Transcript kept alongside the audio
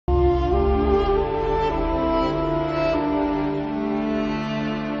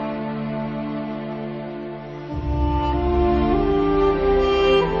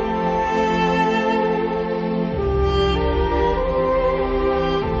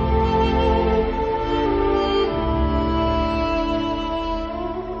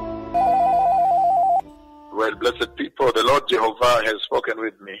Lord Jehovah has spoken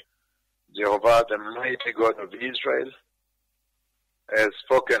with me. Jehovah, the mighty God of Israel, has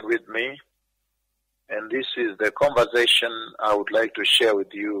spoken with me. And this is the conversation I would like to share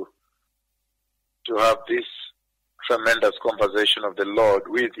with you, to have this tremendous conversation of the Lord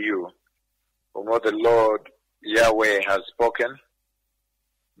with you, from what the Lord Yahweh has spoken,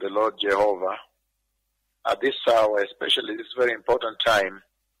 the Lord Jehovah. At this hour, especially this very important time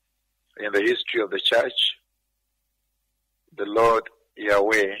in the history of the church, the Lord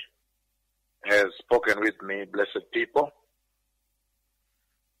Yahweh has spoken with me, blessed people.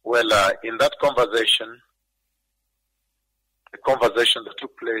 Well, in that conversation, the conversation that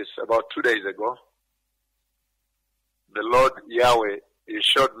took place about 2 days ago, the Lord Yahweh, He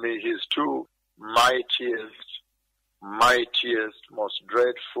showed me His two mightiest, most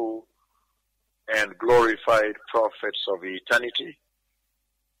dreadful and glorified prophets of eternity.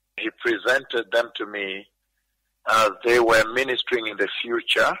 He presented them to me as they were ministering in the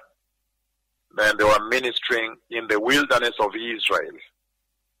future. Then they were ministering in the wilderness of Israel.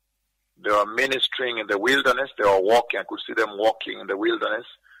 They were ministering in the wilderness. They were walking. I could see them walking in the wilderness,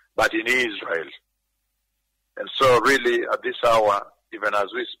 but in Israel. And so really at this hour, even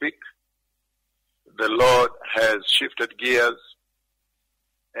as we speak, the Lord has shifted gears,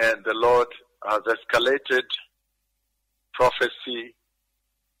 and the Lord has escalated prophecy.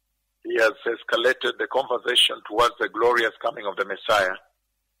 He has escalated the conversation towards the glorious coming of the Messiah.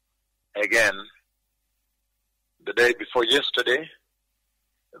 Again, the day before yesterday,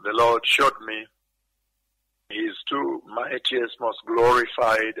 the Lord showed me His two mightiest, most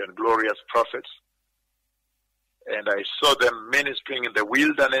glorified and glorious prophets. And I saw them ministering in the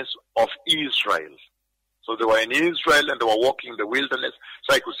wilderness of Israel. So they were in Israel and they were walking in the wilderness.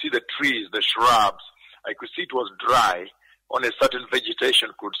 So I could see the trees, the shrubs. I could see it was dry. Only certain vegetation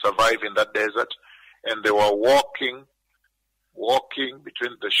could survive in that desert. And they were walking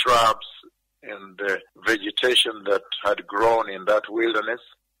between the shrubs and the vegetation that had grown in that wilderness.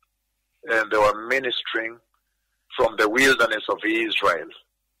 And they were ministering from the wilderness of Israel.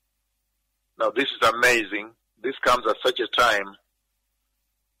 Now this is amazing. This comes at such a time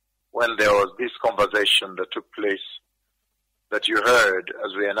when there was this conversation that took place that you heard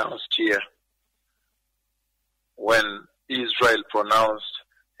as we announced here, when Israel pronounced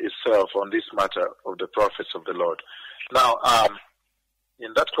itself on this matter of the prophets of the Lord. Now,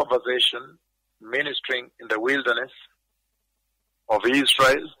 in that conversation, ministering in the wilderness of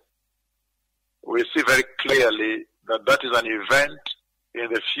Israel, we see very clearly that that is an event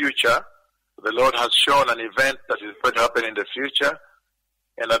in the future. The Lord has shown an event that is going to happen in the future.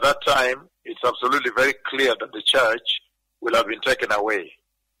 And at that time, it's absolutely very clear that the church will have been taken away.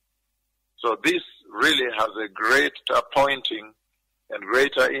 So this really has a greater pointing and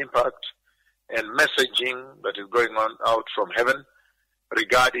greater impact and messaging that is going on out from heaven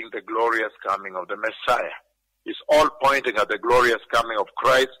regarding the glorious coming of the Messiah. It's all pointing at the glorious coming of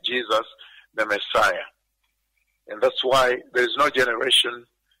Christ Jesus, the Messiah. And that's why there is no generation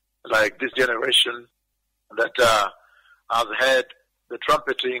like this generation that has had the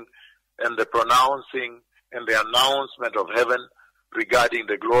trumpeting and the pronouncing and the announcement of heaven regarding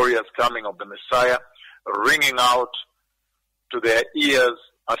the glorious coming of the Messiah ringing out to their ears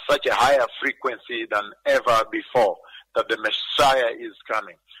at such a higher frequency than ever before, that the Messiah is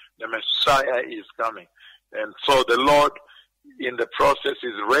coming. The Messiah is coming. And so the Lord in the process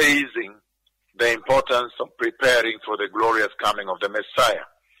is raising the importance of preparing for the glorious coming of the Messiah.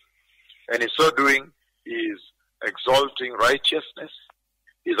 And in so doing, he is exalting righteousness.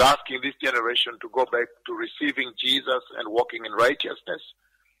 He's asking this generation to go back to receiving Jesus and walking in righteousness,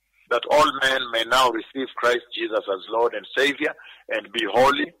 that all men may now receive Christ Jesus as Lord and Savior and be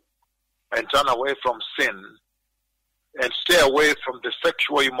holy and turn away from sin and stay away from the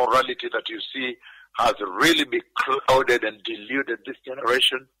sexual immorality that you see has really been clouded and deluded this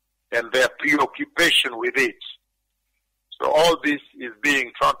generation and their preoccupation with it. So all this is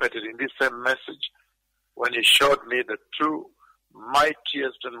being trumpeted in this same message when he showed me the two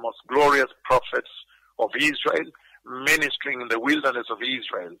mightiest and most glorious prophets of Israel ministering in the wilderness of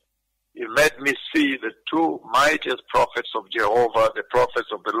Israel. It made me see the two mightiest prophets of Jehovah, the prophets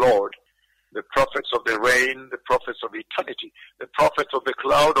of the Lord, the prophets of the reign, the prophets of eternity, the prophets of the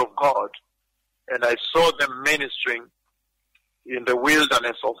cloud of God. And I saw them ministering in the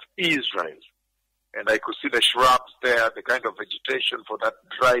wilderness of Israel. And I could see the shrubs there, the kind of vegetation for that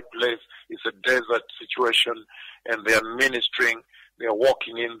dry place. It's a desert situation. And they are ministering, they are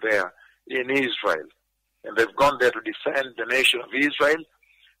walking in there in Israel. And they've gone there to defend the nation of Israel.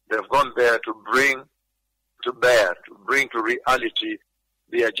 They've gone there to bring to bear, to bring to reality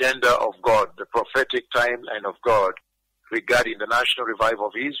the agenda of God, the prophetic timeline of God regarding the national revival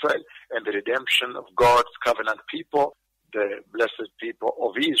of Israel and the redemption of God's covenant people, the blessed people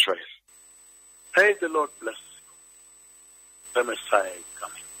of Israel. May the Lord bless you. The Messiah is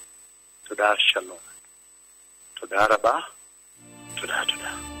coming. Todah Shalom. Todah Rabbah. Todah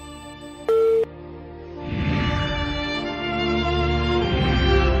Todah.